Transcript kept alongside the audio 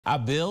A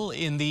bill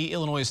in the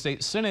Illinois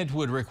State Senate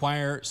would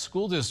require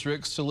school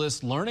districts to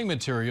list learning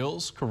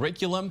materials,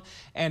 curriculum,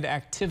 and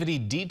activity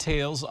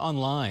details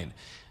online.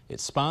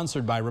 It's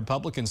sponsored by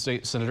Republican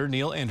State Senator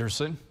Neil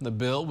Anderson. The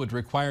bill would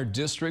require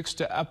districts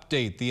to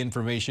update the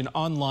information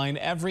online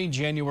every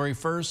January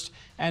 1st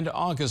and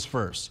August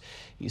 1st.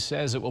 He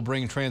says it will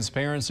bring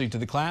transparency to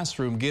the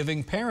classroom,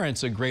 giving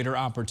parents a greater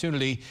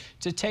opportunity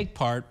to take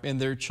part in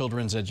their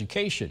children's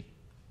education.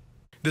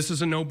 This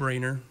is a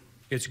no-brainer.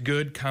 It's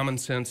good common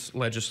sense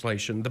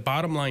legislation. The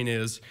bottom line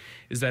is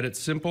that it's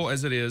simple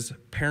as it is.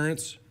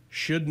 Parents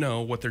should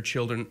know what their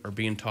children are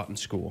being taught in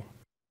school.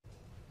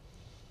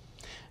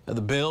 If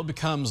the bill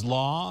becomes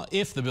law,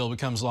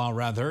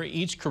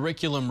 each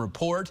curriculum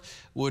report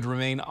would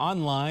remain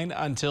online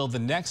until the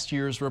next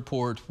year's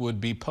report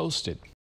would be posted.